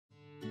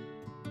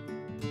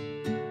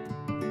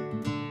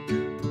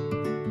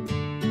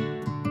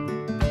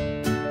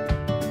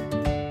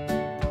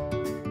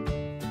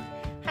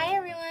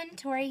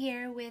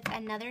here with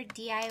another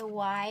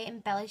DIY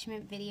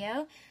embellishment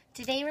video.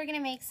 Today we're going to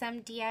make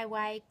some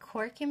DIY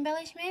cork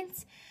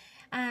embellishments.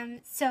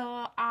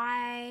 So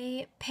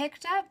I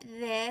picked up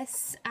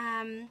this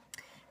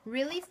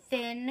really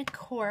thin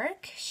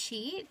cork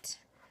sheet.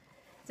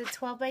 It's a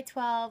 12 by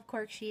 12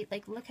 cork sheet.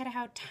 Like, look at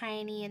how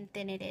tiny and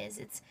thin it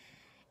is.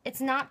 It's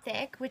not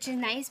thick, which is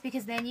nice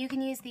because then you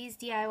can use these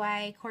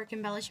DIY cork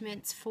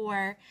embellishments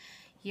for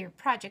your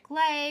project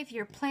life,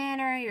 your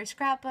planner, your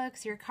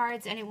scrapbooks, your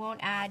cards, and it won't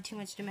add too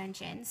much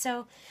dimension.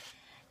 So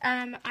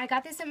I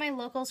got this at my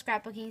local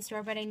scrapbooking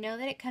store, but I know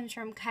that it comes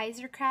from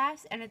Kaiser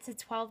Crafts, and it's a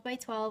 12 by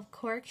 12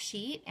 cork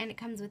sheet, and it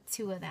comes with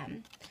 2 of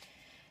them.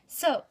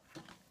 So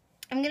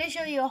I'm going to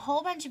show you a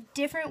whole bunch of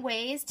different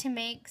ways to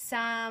make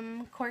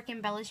some cork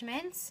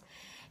embellishments.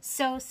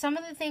 So some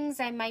of the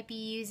things I might be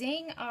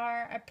using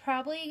are, I'm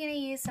probably going to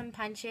use some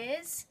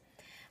punches.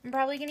 I'm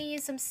probably going to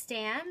use some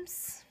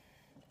stamps,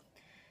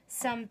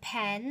 some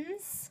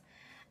pens.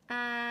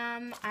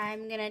 I'm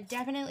going to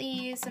definitely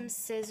use some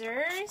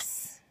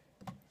scissors.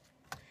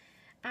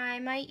 I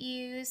might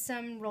use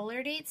some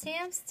roller date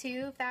stamps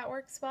too, if that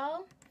works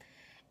well.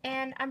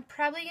 And I'm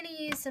probably going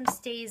to use some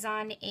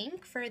StazOn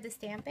ink for the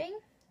stamping.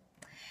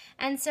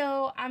 And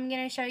so I'm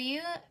going to show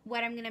you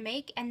what I'm going to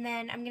make, and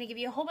then I'm going to give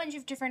you a whole bunch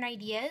of different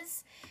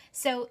ideas.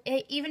 So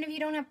even if you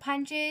don't have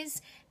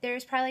punches,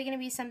 there's probably going to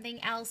be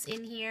something else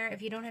in here.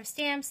 If you don't have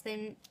stamps,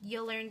 then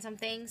you'll learn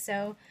something.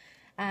 So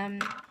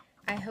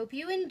I hope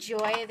you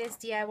enjoy this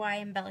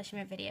DIY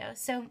embellishment video.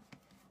 So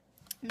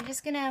I'm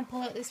just going to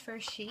pull out this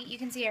first sheet. You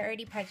can see I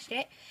already punched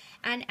it.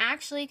 And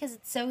actually, because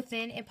it's so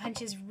thin, it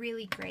punches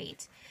really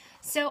great.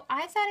 So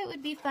I thought it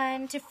would be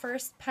fun to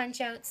first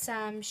punch out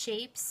some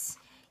shapes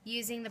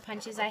using the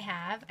punches I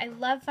have. I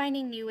love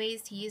finding new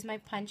ways to use my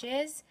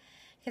punches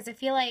because I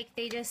feel like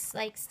they just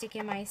like stick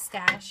in my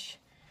stash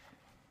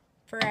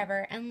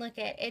forever. And look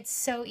it's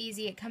so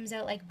easy. It comes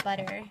out like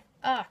butter.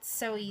 Oh, it's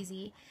so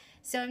easy.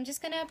 So I'm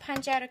just going to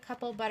punch out a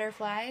couple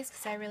butterflies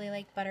because I really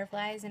like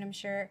butterflies, and I'm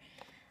sure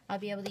I'll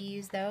be able to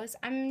use those.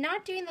 I'm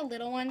not doing the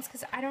little ones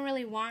because I don't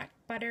really want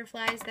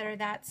butterflies that are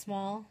that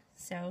small.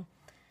 So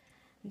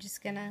I'm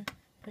just going to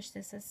push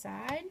this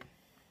aside.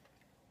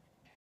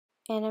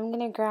 And I'm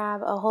going to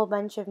grab a whole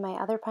bunch of my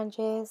other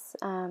punches,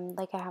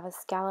 like I have a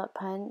scallop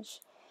punch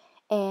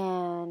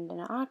and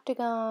an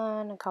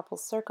octagon, a couple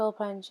circle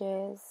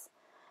punches,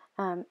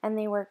 and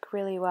they work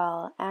really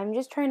well. I'm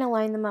just trying to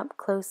line them up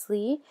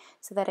closely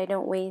so that I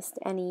don't waste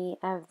any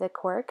of the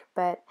cork,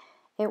 but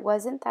it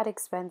wasn't that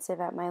expensive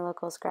at my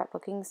local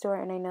scrapbooking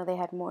store, and I know they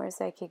had more,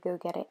 so I could go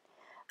get it.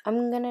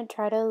 I'm going to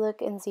try to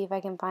look and see if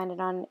I can find it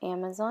on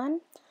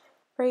Amazon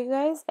for you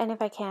guys, and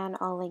if I can,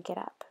 I'll link it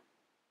up.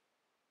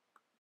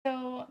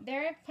 So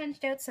there I've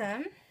punched out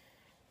some.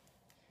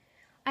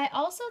 I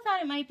also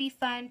thought it might be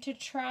fun to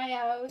try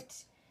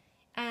out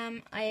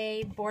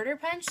a border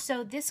punch.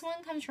 So this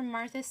one comes from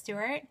Martha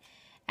Stewart,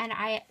 and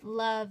I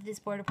love this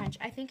border punch.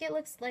 I think it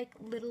looks like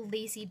little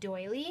lacy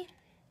doily.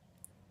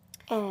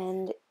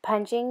 And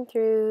punching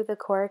through the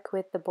cork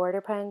with the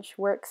border punch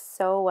works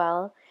so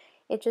well.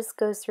 It just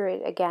goes through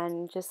it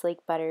again just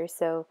like butter.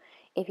 So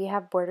if you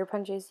have border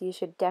punches, you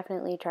should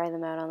definitely try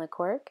them out on the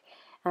cork.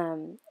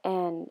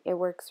 And it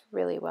works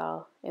really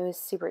well. It was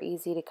super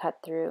easy to cut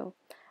through.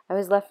 I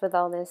was left with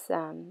all this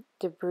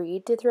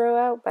debris to throw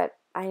out, but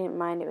I didn't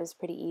mind. It was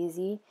pretty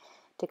easy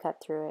to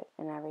cut through it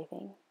and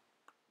everything.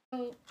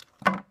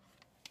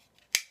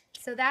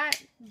 So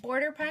that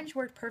border punch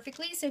worked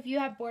perfectly. So if you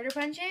have border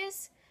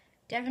punches,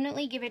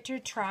 definitely give it a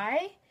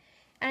try.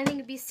 And I think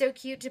it'd be so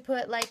cute to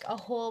put like a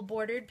whole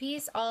bordered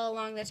piece all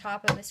along the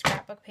top of a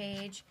scrapbook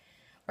page.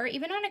 Or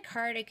even on a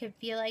card. I could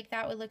feel like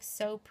that would look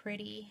so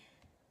pretty.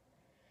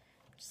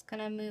 Just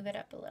gonna move it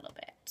up a little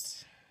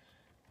bit.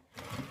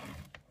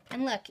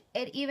 And look,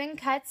 it even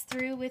cuts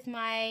through with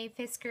my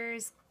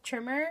Fiskars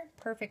trimmer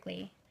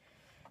perfectly.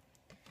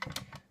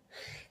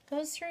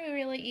 Goes through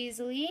really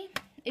easily.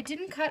 It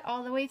didn't cut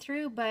all the way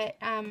through, but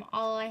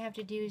all I have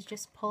to do is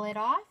just pull it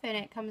off, and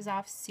it comes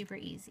off super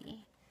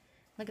easy.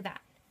 Look at that.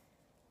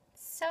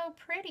 So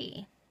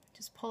pretty.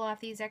 Just pull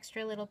off these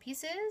extra little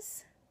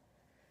pieces.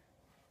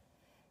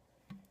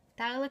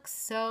 That looks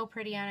so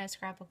pretty on a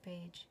scrapbook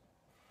page.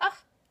 Oh!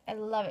 I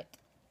love it.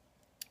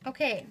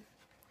 Okay.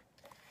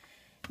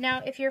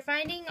 Now, if you're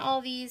finding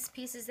all these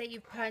pieces that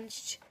you've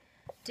punched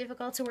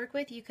difficult to work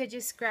with, you could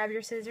just grab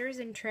your scissors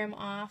and trim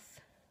off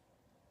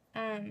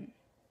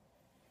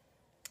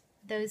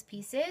those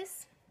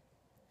pieces.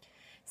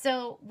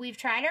 So we've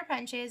tried our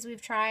punches,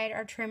 we've tried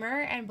our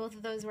trimmer, and both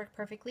of those work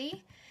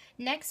perfectly.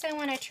 Next, I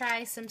want to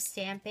try some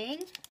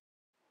stamping.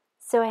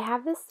 So I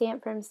have this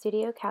stamp from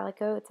Studio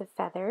Calico. It's a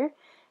feather.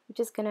 I'm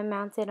just going to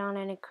mount it on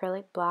an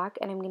acrylic block,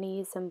 and I'm going to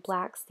use some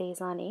black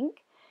StazOn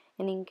ink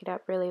and ink it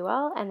up really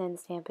well and then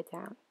stamp it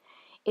down.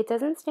 It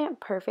doesn't stamp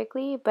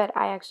perfectly, but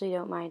I actually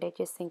don't mind. I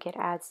just think it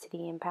adds to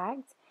the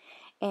impact.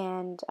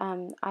 And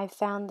I've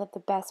found that the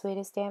best way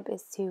to stamp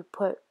is to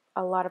put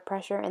a lot of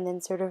pressure and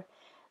then sort of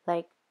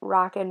like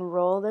rock and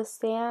roll the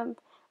stamp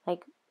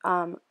like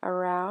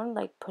around,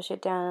 like push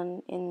it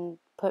down and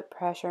put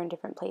pressure in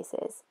different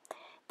places.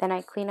 Then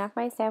I clean off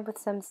my stamp with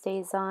some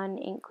StazOn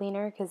ink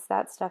cleaner because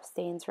that stuff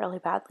stains really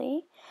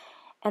badly.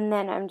 And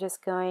then I'm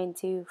just going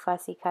to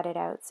fussy cut it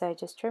out. So I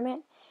just trim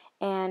it.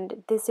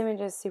 And this image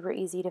is super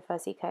easy to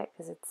fussy cut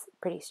because it's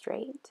pretty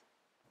straight.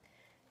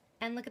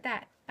 And look at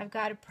that. I've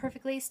got a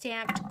perfectly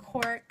stamped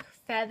cork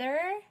feather.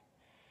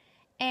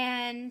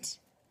 And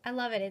I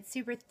love it. It's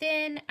super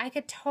thin. I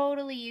could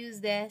totally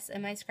use this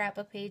in my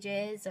scrapbook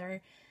pages,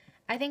 or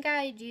I think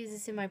I'd use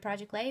this in my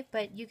project life,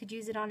 but you could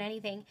use it on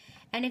anything.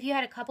 And if you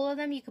had a couple of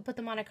them, you could put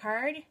them on a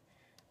card.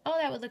 Oh,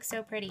 that would look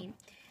so pretty.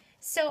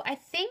 So I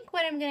think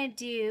what I'm going to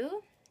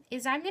do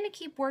is I'm going to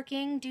keep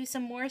working, do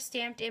some more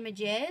stamped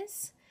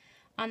images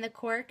on the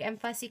cork and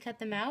fussy cut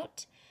them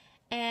out.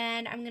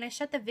 And I'm going to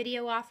shut the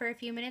video off for a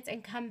few minutes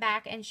and come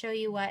back and show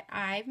you what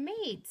I've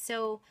made.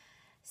 So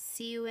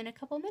see you in a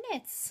couple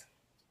minutes.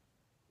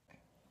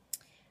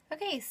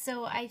 Okay,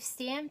 so I've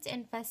stamped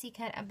and fussy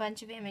cut a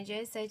bunch of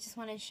images, so I just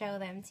want to show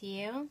them to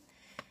you.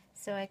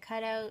 So I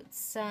cut out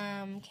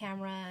some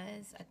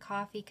cameras, a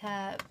coffee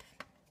cup,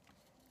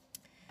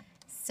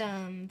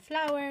 some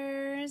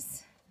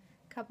flowers,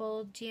 a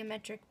couple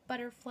geometric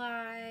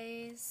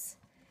butterflies.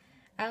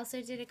 I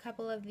also did a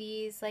couple of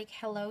these like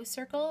hello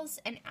circles,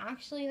 and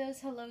actually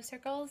those hello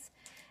circles,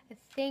 I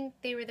think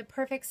they were the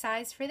perfect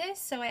size for this,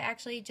 so I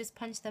actually just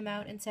punched them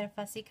out instead of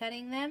fussy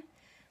cutting them,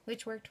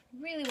 which worked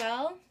really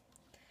well.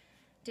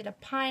 Did a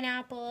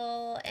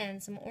pineapple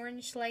and some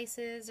orange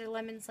slices or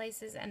lemon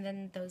slices, and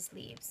then those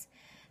leaves.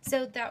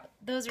 So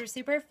those are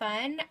super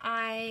fun.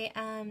 I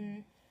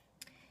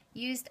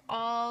used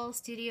all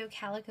Studio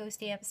Calico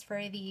stamps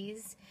for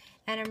these,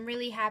 and I'm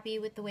really happy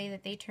with the way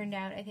that they turned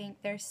out. I think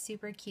they're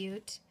super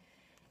cute,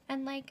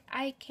 and like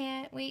I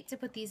can't wait to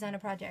put these on a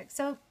project.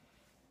 So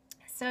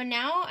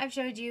now I've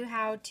showed you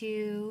how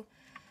to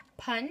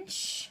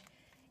punch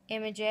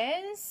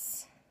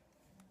images.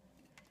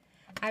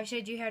 I've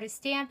showed you how to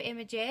stamp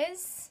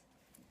images.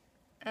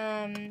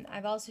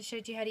 I've also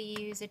showed you how to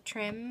use a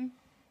trim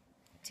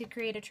to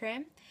create a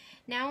trim.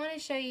 Now I want to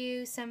show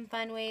you some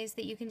fun ways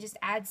that you can just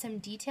add some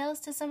details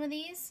to some of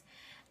these.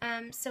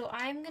 So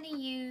I'm going to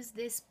use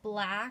this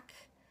black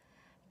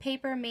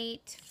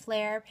Papermate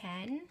Flare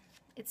pen.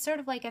 It's sort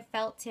of like a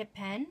felt tip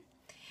pen.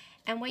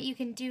 And what you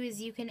can do is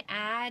you can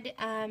add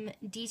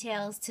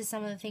details to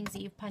some of the things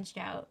that you've punched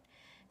out.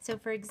 So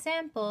for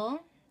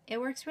example, it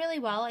works really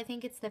well. I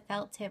think it's the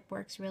felt tip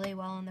works really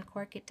well on the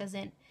cork. It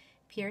doesn't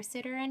pierce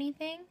it or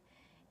anything,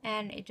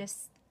 and it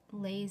just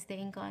lays the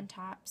ink on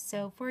top.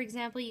 So for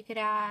example, you could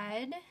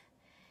add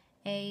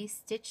a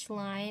stitch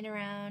line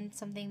around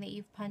something that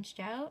you've punched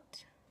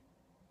out.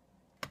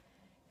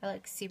 That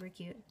looks super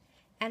cute.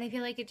 And I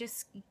feel like it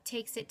just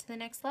takes it to the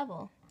next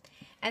level.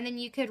 And then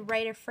you could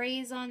write a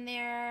phrase on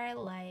there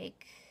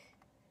like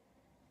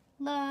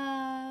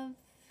love.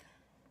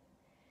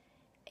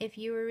 If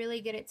you were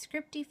really good at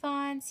scripty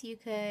fonts, you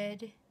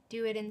could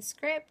do it in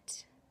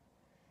script.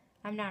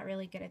 I'm not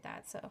really good at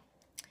that, so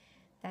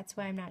that's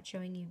why I'm not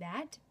showing you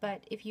that.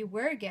 But if you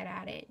were good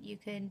at it, you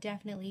could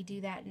definitely do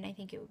that, and I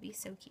think it would be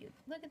so cute.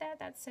 Look at that,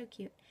 that's so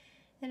cute.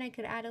 Then I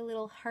could add a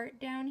little heart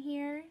down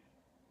here.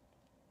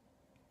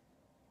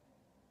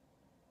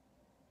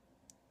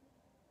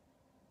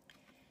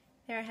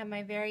 There I have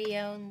my very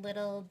own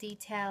little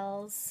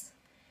details.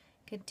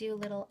 Could do a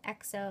little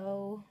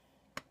XO.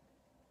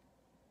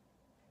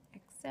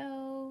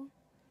 So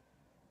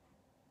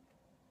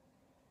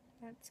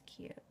that's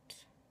cute.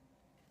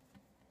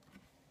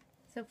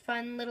 So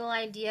fun little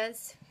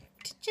ideas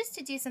just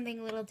to do something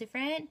a little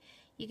different.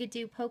 You could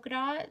do polka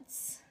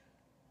dots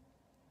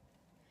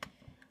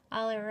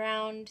all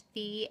around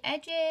the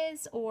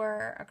edges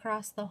or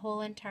across the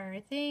whole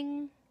entire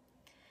thing.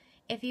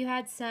 If you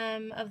had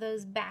some of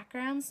those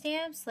background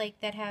stamps like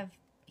that have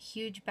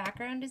huge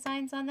background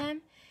designs on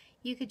them,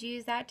 you could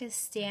use that to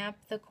stamp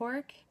the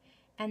cork,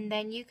 and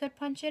then you could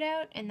punch it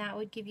out, and that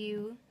would give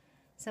you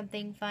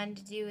something fun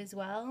to do as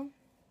well.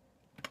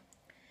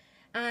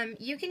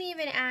 You can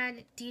even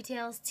add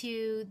details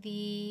to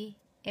the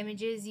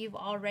images you've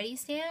already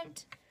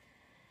stamped.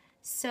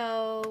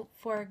 So,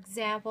 for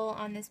example,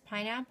 on this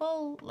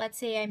pineapple, let's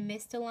say I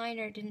missed a line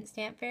or it didn't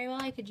stamp very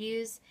well, I could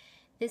use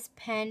this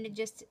pen to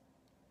just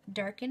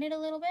darken it a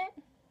little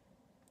bit.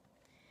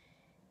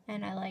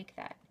 And I like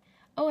that.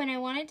 Oh, and I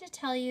wanted to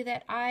tell you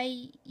that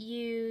I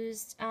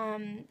used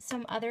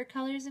some other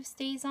colors of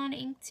StazOn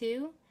ink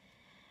too.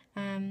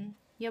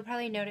 You'll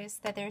probably notice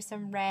that there's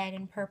some red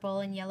and purple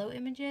and yellow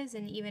images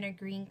and even a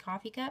green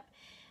coffee cup.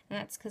 And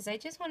that's because I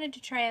just wanted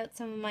to try out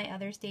some of my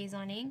other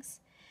StazOn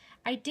inks.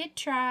 I did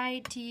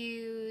try to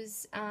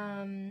use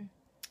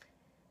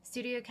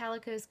Studio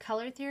Calico's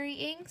Color Theory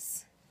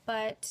inks,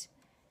 but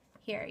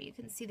here you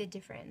can see the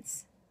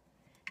difference.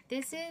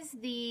 This is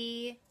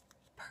the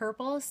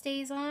purple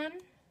StazOn,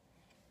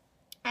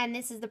 and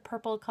this is the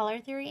purple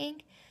Color Theory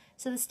ink.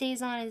 So the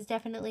StazOn is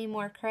definitely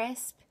more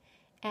crisp,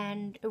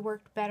 and it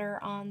worked better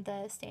on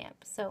the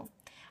stamp. So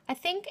I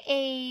think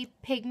a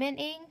pigment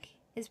ink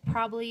is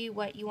probably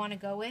what you want to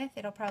go with.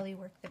 It'll probably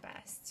work the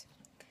best.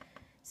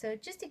 So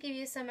just to give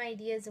you some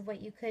ideas of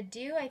what you could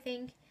do, I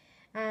think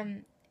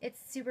it's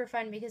super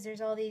fun because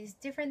there's all these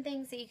different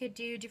things that you could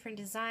do, different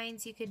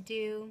designs you could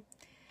do.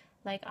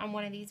 Like on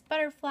one of these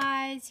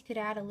butterflies, you could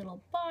add a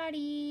little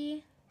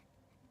body.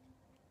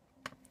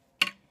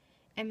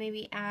 And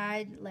maybe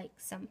add like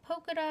some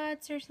polka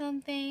dots or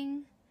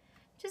something.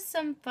 Just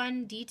some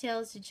fun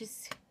details to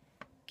just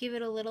give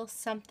it a little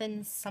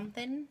something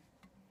something.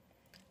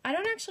 I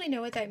don't actually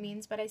know what that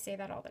means, but I say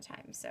that all the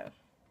time, so.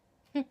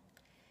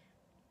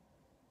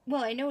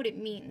 Well, I know what it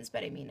means,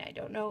 but I mean, I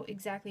don't know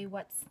exactly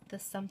what's the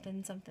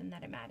something something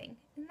that I'm adding.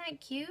 Isn't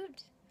that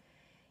cute?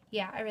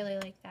 Yeah, I really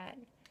like that.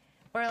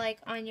 Or like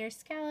on your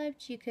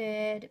scallops, you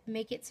could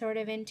make it sort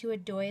of into a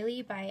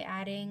doily by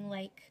adding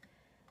like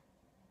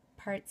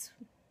parts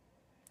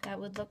that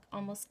would look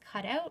almost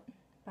cut out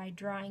by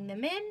drawing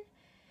them in.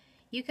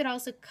 You could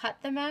also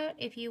cut them out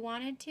if you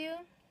wanted to.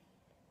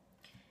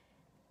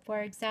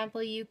 For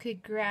example, you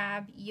could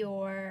grab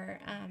your,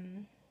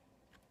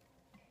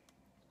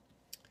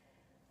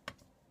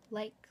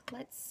 like,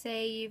 let's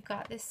say you've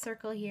got this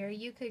circle here.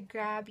 You could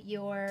grab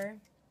your,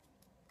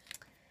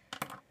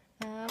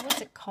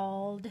 what's it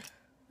called?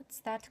 What's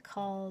that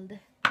called?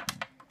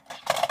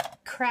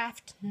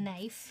 Craft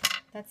knife.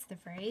 That's the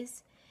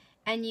phrase.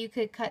 And you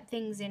could cut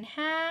things in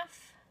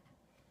half.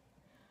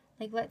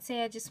 Like, let's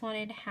say I just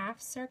wanted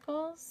half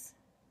circles.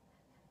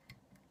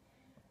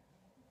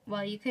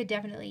 Well, you could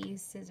definitely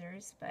use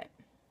scissors, but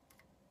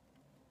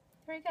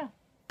there we go.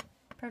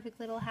 Perfect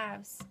little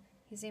halves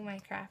using my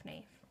craft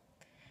knife.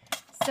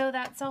 So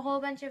that's a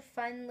whole bunch of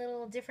fun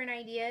little different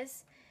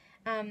ideas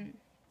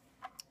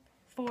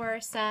for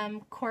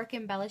some cork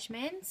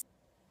embellishments.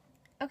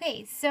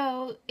 Okay,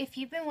 so if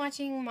you've been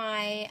watching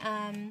my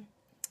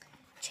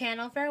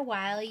channel for a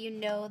while, you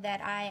know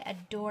that I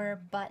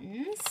adore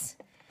buttons.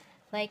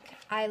 Like,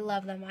 I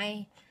love them.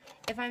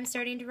 If I'm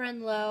starting to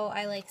run low,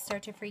 I like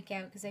start to freak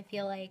out because I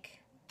feel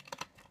like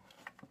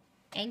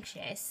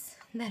anxious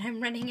that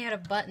I'm running out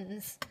of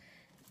buttons.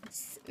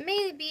 It's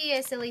maybe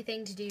a silly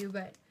thing to do,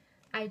 but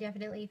I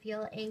definitely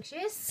feel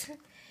anxious.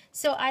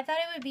 So I thought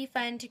it would be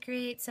fun to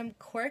create some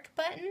cork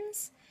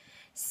buttons.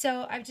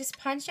 So I've just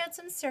punched out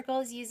some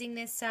circles using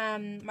this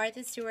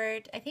Martha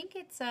Stewart, I think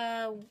it's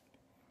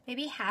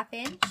maybe 1/2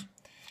 inch.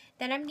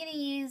 Then I'm going to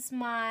use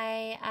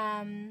my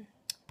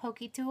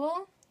pokey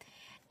tool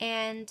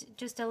and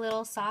just a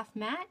little soft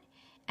mat,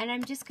 and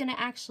I'm just going to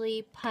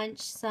actually punch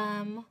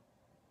some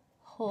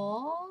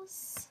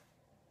holes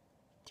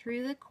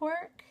through the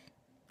cork.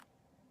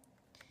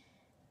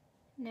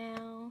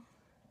 Now,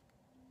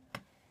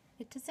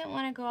 it doesn't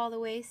want to go all the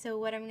way, so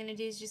what I'm going to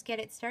do is just get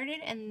it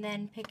started and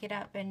then pick it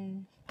up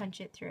and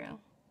punch it through.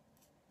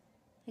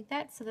 Like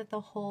that, so that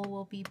the hole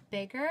will be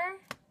bigger,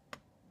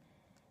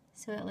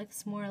 so it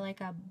looks more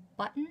like a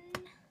button.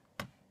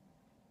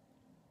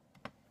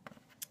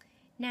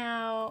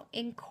 Now,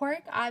 in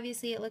cork,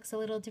 obviously it looks a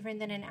little different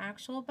than an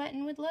actual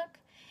button would look,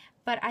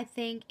 but I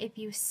think if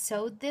you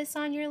sewed this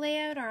on your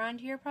layout or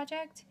onto your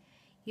project,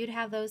 you'd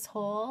have those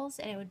holes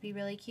and it would be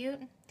really cute.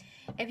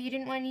 If you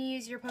didn't want to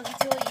use your pokey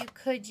tool, you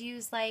could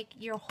use like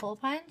your hole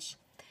punch.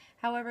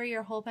 However,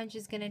 your hole punch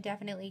is going to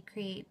definitely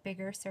create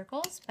bigger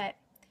circles, but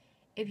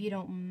if you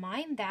don't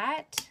mind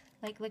that,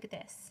 like look at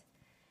this.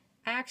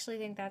 I actually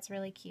think that's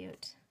really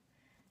cute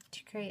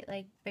to create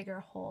like bigger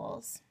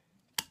holes.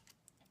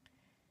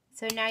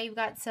 So now you've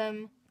got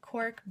some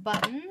cork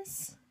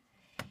buttons,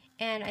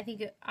 and I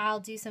think I'll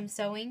do some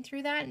sewing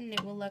through that and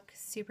it will look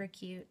super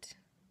cute.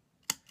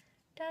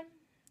 Dum,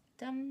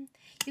 dum.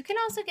 You can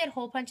also get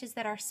hole punches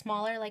that are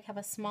smaller, like have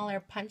a smaller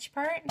punch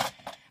part,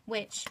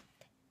 which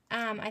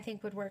I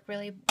think would work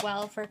really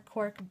well for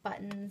cork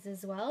buttons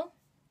as well.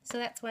 So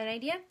that's one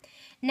idea.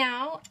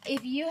 Now,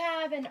 if you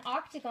have an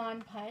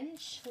octagon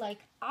punch like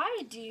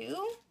I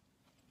do,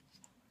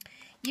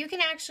 you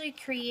can actually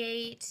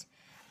create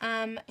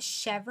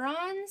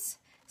chevrons.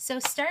 So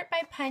start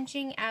by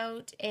punching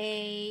out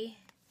a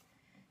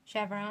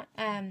chevron,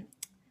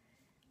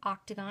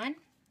 octagon,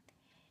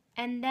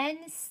 and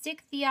then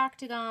stick the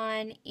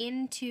octagon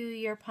into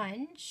your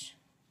punch,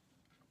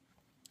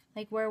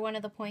 like where one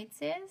of the points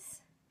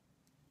is.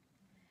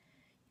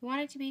 You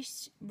want it to be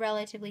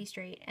relatively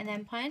straight, and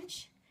then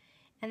punch,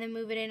 and then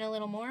move it in a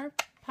little more,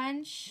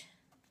 punch,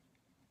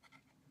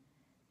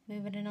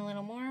 move it in a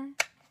little more,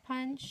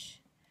 punch.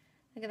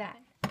 Look at that.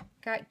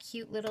 Got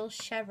cute little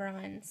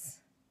chevrons.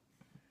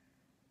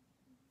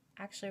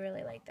 Actually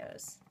really like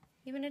those.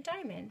 Even a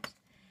diamond.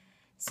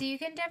 So you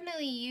can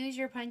definitely use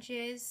your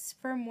punches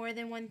for more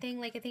than one thing.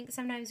 Like I think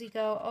sometimes we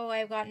go, oh,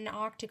 I've got an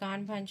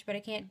octagon punch, but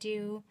I can't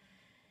do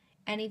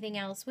anything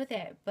else with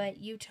it. But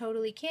you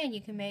totally can.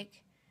 You can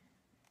make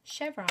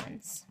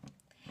chevrons.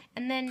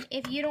 And then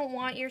if you don't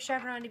want your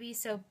chevron to be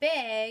so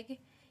big,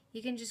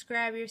 you can just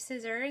grab your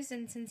scissors,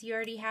 and since you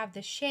already have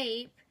the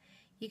shape,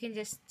 you can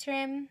just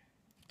trim,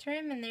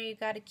 and there you've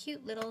got a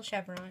cute little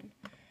chevron.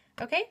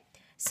 Okay,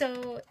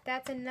 so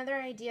that's another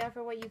idea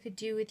for what you could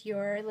do with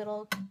your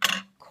little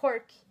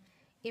cork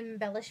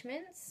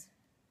embellishments.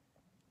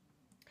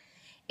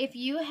 If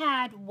you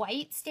had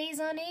white stays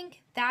on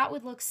ink, that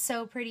would look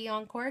so pretty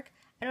on cork.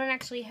 I don't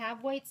actually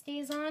have white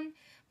stays on,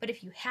 but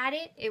if you had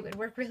it, it would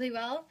work really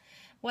well.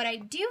 What I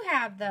do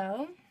have,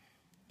 though,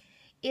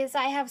 is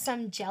I have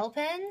some gel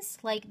pens,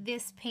 like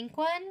this pink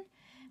one,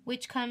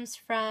 which comes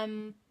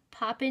from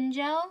Poppin'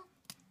 Gel.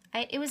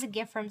 It was a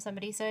gift from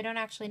somebody, so I don't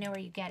actually know where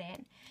you get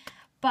it.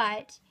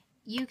 But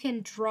you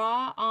can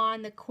draw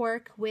on the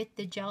cork with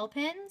the gel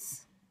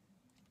pens,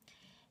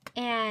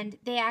 and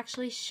they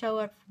actually show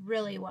up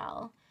really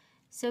well.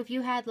 So if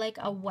you had like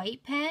a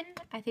white pen,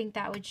 I think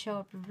that would show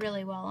up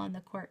really well on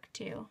the cork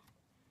too.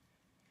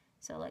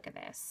 So look at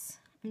this.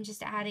 I'm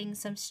just adding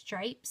some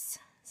stripes,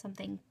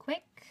 something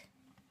quick.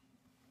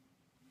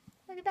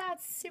 Look at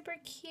that, super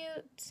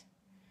cute.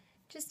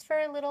 Just for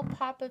a little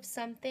pop of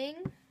something.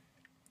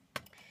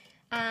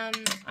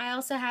 I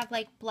also have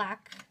like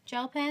black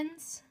gel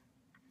pens.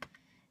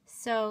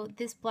 So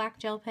this black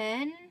gel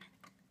pen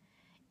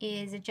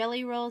is a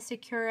Jelly Roll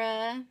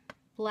Sakura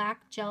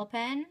black gel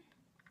pen.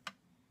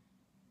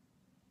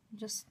 I'm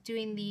just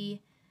doing the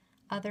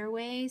other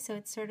way, so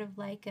it's sort of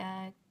like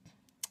a,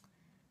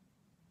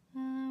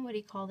 what do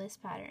you call this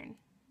pattern?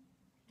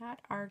 Not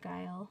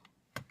argyle.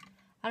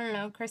 I don't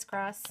know,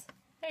 crisscross.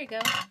 There you go.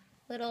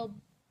 Little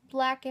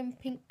black and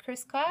pink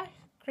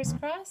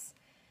crisscross.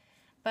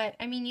 But,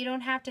 I mean, you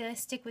don't have to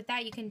stick with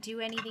that. You can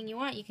do anything you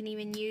want. You can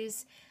even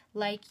use,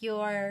 like,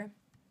 your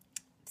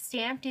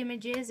stamped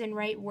images and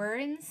write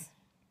words.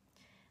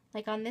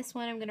 Like on this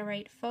one, I'm going to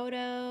write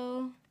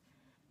photo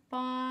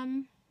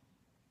bomb.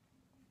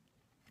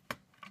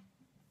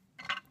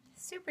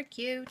 Super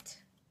cute.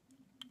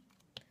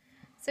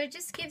 So it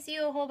just gives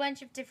you a whole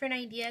bunch of different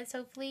ideas,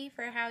 hopefully,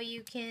 for how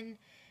you can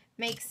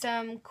make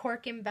some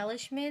cork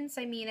embellishments.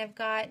 I mean, I've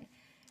got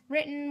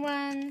written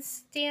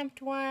ones,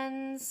 stamped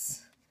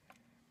ones,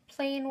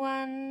 plain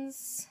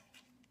ones,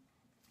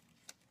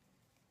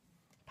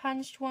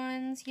 punched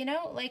ones, you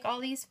know, like all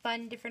these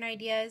fun different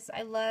ideas.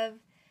 I love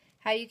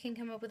how you can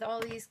come up with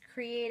all these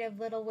creative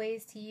little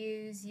ways to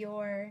use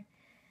your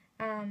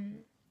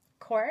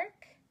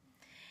cork.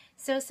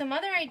 So some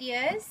other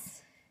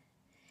ideas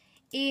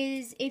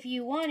is if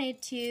you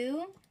wanted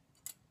to,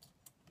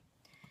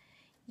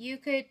 you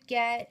could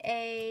get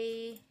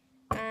a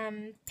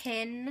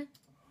pin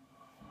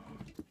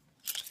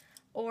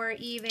or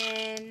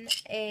even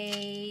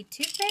a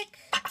toothpick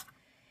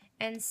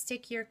and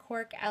stick your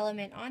cork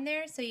element on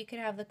there, so you could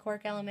have the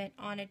cork element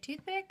on a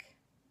toothpick.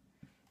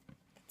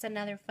 That's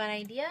another fun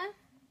idea.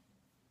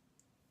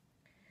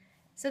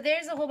 So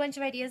there's a whole bunch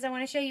of ideas. I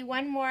want to show you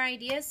one more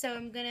idea, so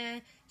I'm going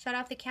to shut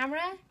off the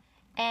camera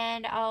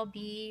and I'll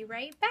be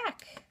right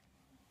back.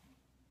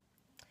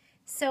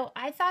 So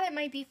I thought it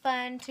might be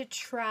fun to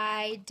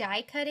try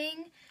die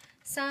cutting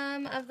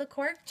some of the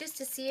cork just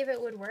to see if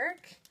it would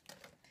work.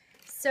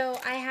 So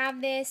I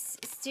have this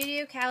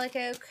Studio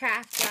Calico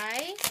craft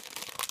die.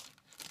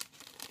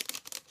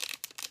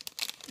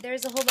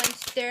 There's a whole bunch,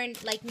 they're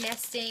like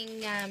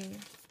nesting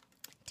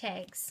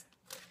tags.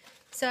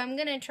 So I'm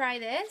going to try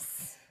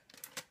this.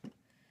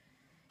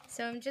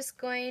 So I'm just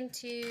going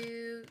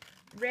to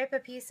rip a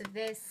piece of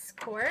this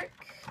cork,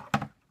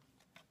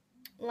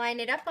 line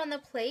it up on the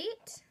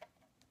plate.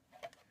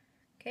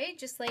 Okay,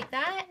 just like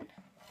that.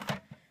 I'm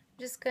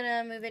just going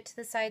to move it to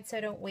the side so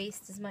I don't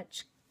waste as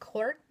much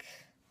cork.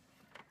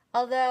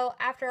 Although,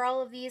 after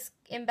all of these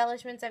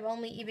embellishments, I've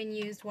only even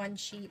used one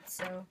sheet,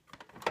 so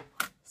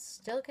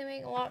still can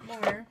make a lot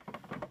more.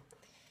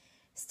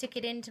 Stick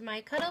it into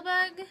my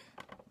Cuttlebug,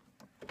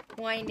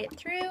 wind it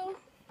through,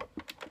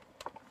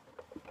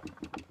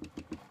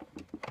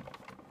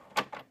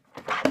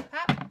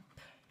 pop,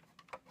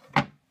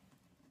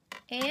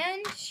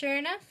 and sure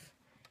enough,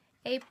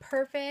 a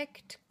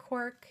perfect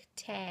cork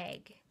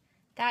tag.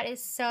 That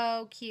is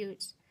so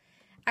cute.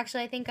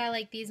 Actually, I think I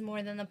like these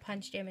more than the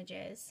punched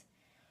images.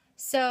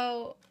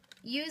 So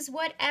use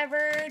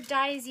whatever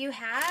dies you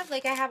have.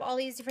 Like I have all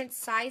these different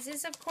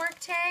sizes of cork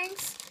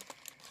tags.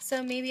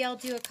 So maybe I'll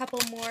do a couple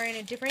more in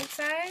a different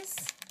size.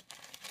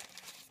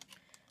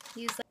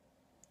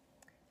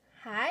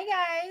 Hi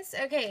guys.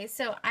 Okay,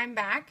 so I'm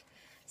back.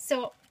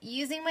 So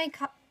using my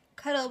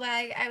cuddle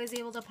bag, I was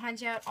able to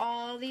punch out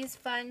all these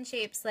fun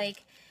shapes,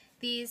 like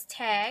these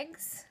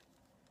tags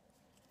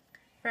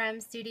from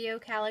Studio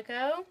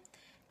Calico.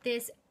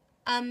 This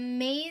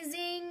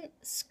amazing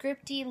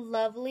scripty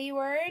lovely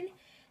word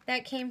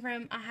that came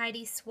from a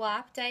Heidi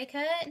Swap die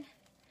cut.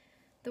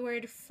 The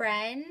word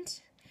friend.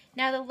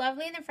 Now the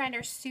lovely and the friend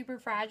are super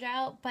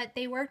fragile, but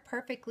they work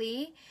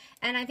perfectly,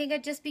 and I think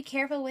I'd just be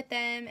careful with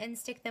them and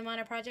stick them on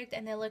a project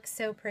and they look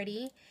so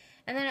pretty.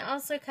 And then I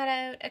also cut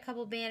out a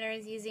couple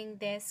banners using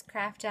this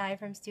craft die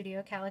from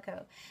Studio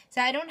Calico.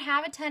 So I don't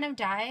have a ton of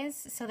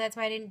dies, so that's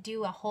why I didn't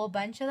do a whole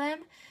bunch of them,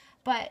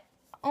 but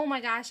oh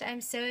my gosh,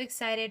 I'm so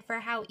excited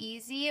for how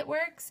easy it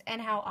works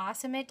and how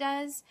awesome it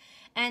does.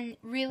 And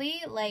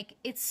really, like,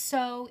 it's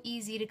so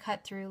easy to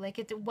cut through. Like,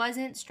 it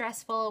wasn't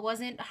stressful, it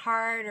wasn't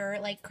hard or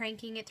like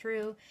cranking it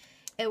through.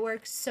 It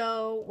works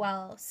so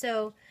well.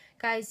 So,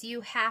 guys,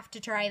 you have to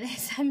try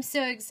this. I'm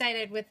so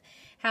excited with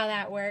how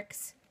that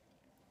works.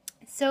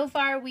 So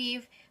far,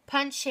 we've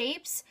punched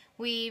shapes,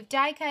 we've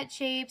die cut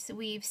shapes,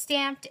 we've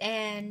stamped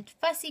and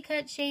fussy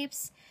cut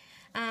shapes.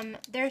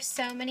 There's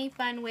so many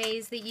fun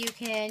ways that you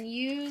can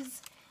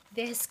use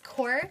this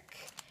cork.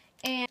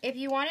 And if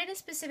you wanted a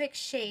specific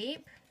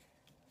shape,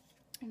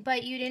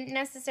 but you didn't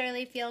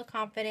necessarily feel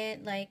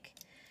confident like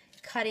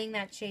cutting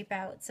that shape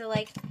out. So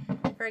like,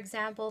 for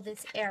example,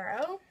 this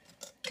arrow,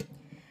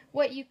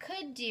 what you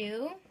could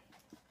do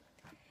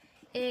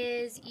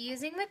is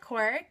using the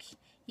cork,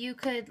 you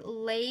could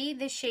lay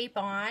the shape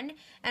on,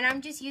 and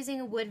I'm just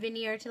using a wood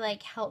veneer to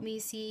like help me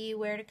see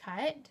where to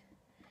cut.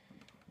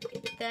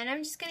 Then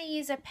I'm just going to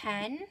use a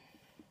pen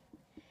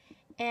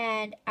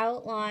and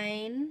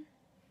outline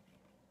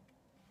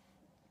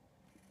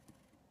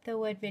the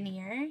wood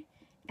veneer.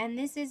 And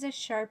this is a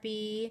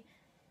Sharpie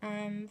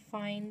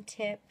fine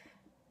tip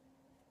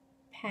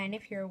pen,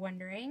 if you're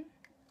wondering.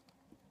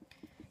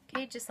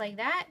 Okay, just like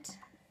that.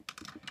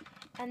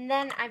 And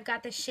then I've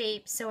got the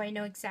shape, so I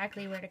know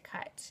exactly where to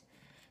cut.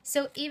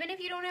 So even if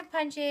you don't have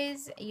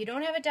punches, you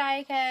don't have a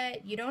die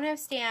cut, you don't have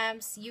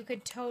stamps, you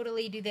could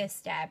totally do this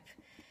step.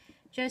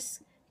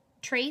 Just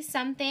trace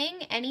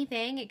something,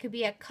 anything. It could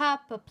be a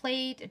cup, a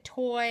plate, a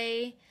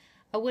toy,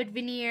 a wood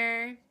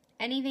veneer,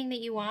 anything that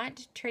you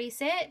want. Trace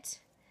it,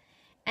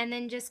 and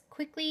then just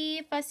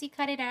quickly fussy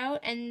cut it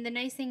out. And the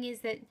nice thing is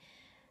that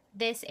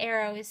this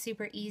arrow is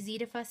super easy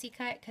to fussy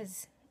cut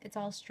because it's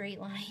all straight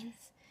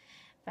lines.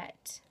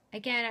 But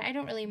again, I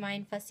don't really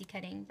mind fussy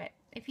cutting, but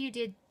if you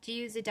did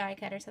use a die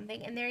cut or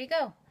something, and there you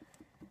go.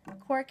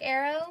 Cork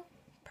arrow,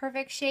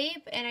 perfect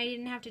shape, and I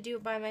didn't have to do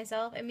it by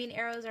myself. I mean,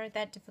 arrows aren't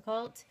that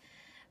difficult,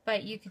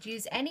 but you could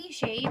use any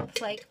shape.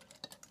 Like,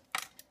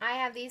 I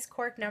have these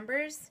cork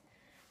numbers,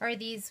 or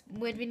these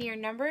wood veneer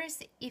numbers.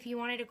 If you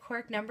wanted to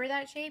cork number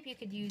that shape, you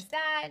could use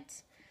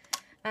that.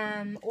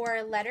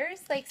 Or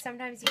letters, like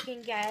sometimes you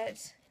can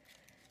get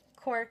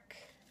cork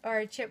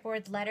or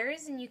chipboard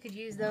letters, and you could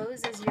use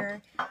those as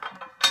your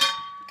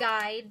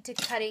guide to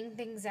cutting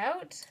things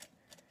out.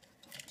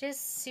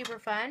 Just super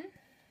fun.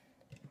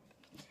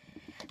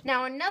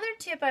 Now another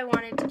tip I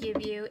wanted to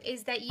give you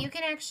is that you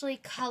can actually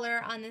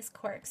color on this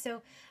cork.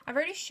 So I've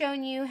already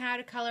shown you how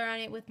to color on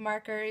it with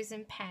markers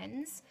and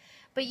pens,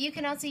 but you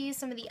can also use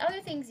some of the other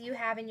things you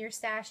have in your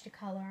stash to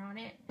color on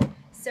it.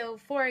 So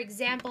for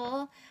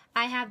example,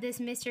 I have this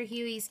Mr.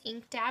 Huey's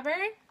ink dabber.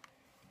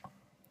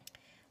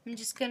 I'm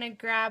just going to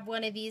grab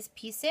one of these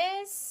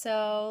pieces,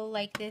 so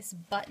like this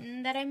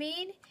button that I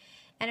made,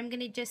 and I'm going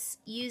to just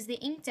use the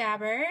ink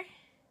dabber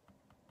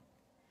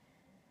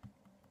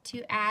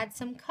to add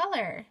some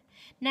color.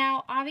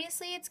 Now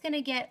obviously it's going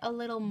to get a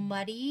little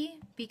muddy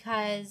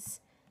because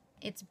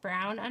it's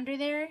brown under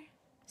there,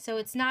 so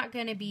it's not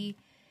going to be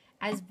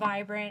as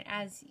vibrant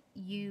as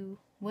you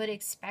would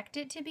expect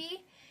it to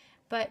be,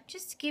 but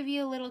just to give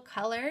you a little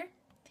color.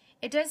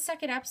 It does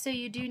suck it up, so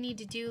you do need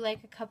to do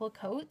like a couple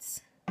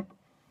coats.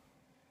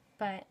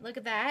 But look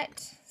at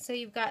that. So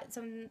you've got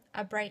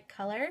a bright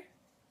color.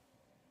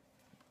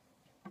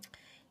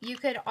 You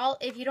could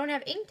if you don't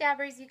have ink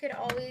dabbers, you could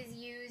always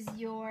use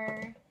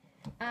your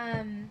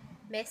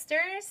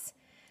misters.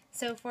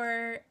 So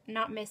for,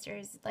 not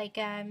misters, like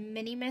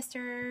mini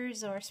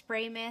misters or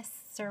spray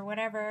mists or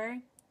whatever.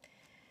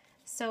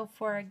 So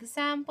for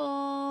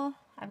example,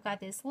 I've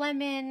got this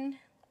lemon.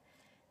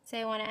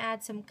 Say I want to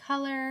add some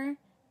color.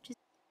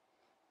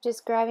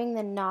 Just grabbing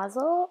the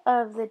nozzle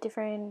of the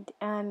different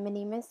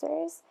mini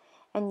misters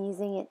and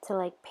using it to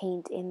like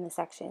paint in the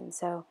section.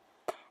 So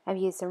I've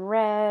used some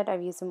red,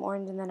 I've used some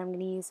orange, and then I'm going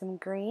to use some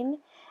green.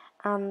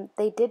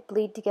 They did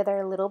bleed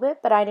together a little bit,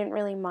 but I didn't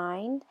really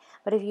mind.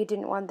 But if you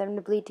didn't want them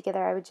to bleed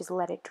together, I would just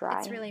let it dry.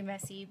 It's really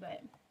messy,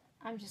 but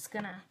I'm just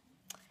going to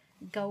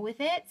go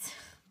with it.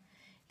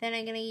 Then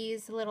I'm going to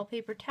use a little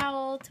paper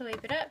towel to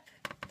wipe it up.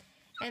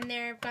 And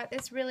there I've got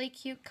this really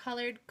cute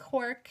colored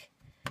cork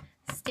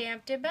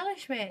stamped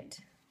embellishment.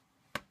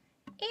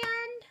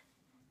 And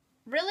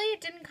really,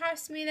 it didn't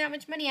cost me that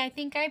much money. I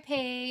think I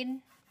paid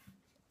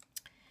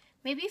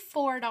maybe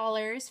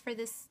 $4 for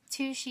this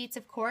 2 sheets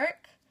of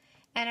cork,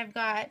 and I've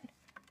got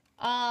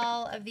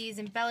all of these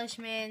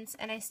embellishments,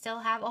 and I still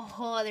have a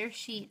whole other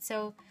sheet,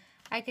 so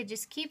I could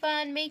just keep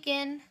on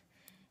making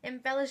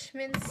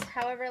embellishments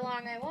however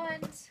long I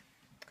want.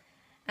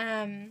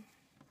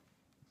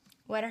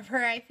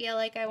 Whatever I feel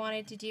like I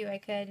wanted to do, I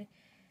could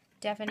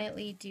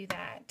definitely do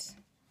that,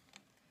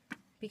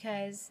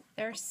 because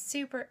they're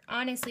super,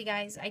 honestly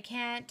guys, I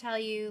can't tell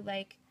you,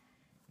 like,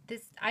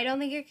 this, I don't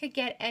think it could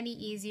get any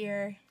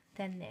easier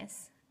than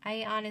this.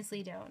 I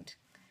honestly don't.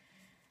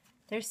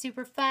 They're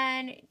super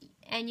fun,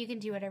 and you can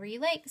do whatever you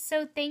like.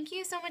 So thank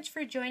you so much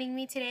for joining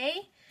me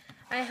today.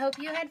 I hope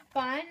you had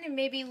fun and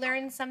maybe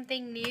learned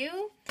something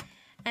new.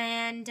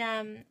 And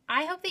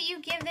I hope that you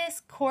give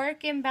this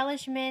cork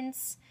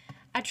embellishments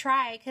a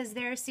try, because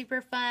they're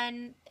super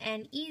fun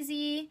and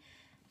easy.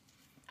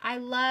 I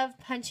love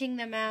punching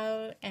them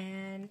out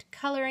and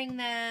coloring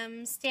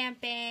them,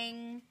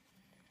 stamping,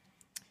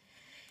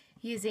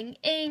 using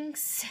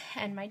inks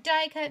and my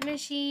die cut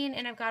machine,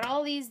 and I've got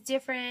all these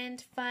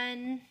different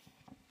fun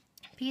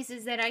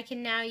pieces that I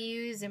can now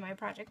use in my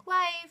project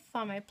life,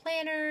 on my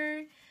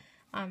planner,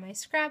 on my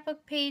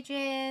scrapbook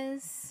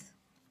pages,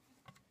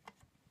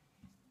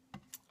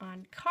 on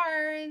on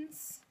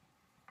cards.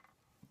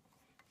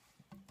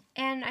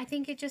 And I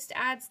think it just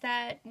adds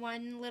that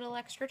one little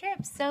extra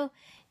tip. So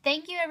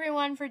thank you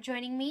everyone for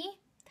joining me.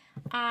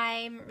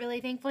 I'm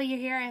really thankful you're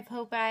here. I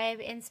hope I've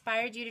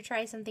inspired you to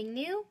try something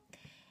new.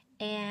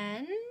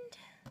 And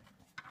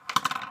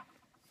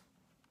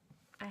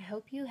I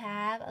hope you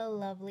have a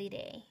lovely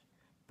day.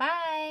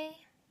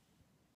 Bye!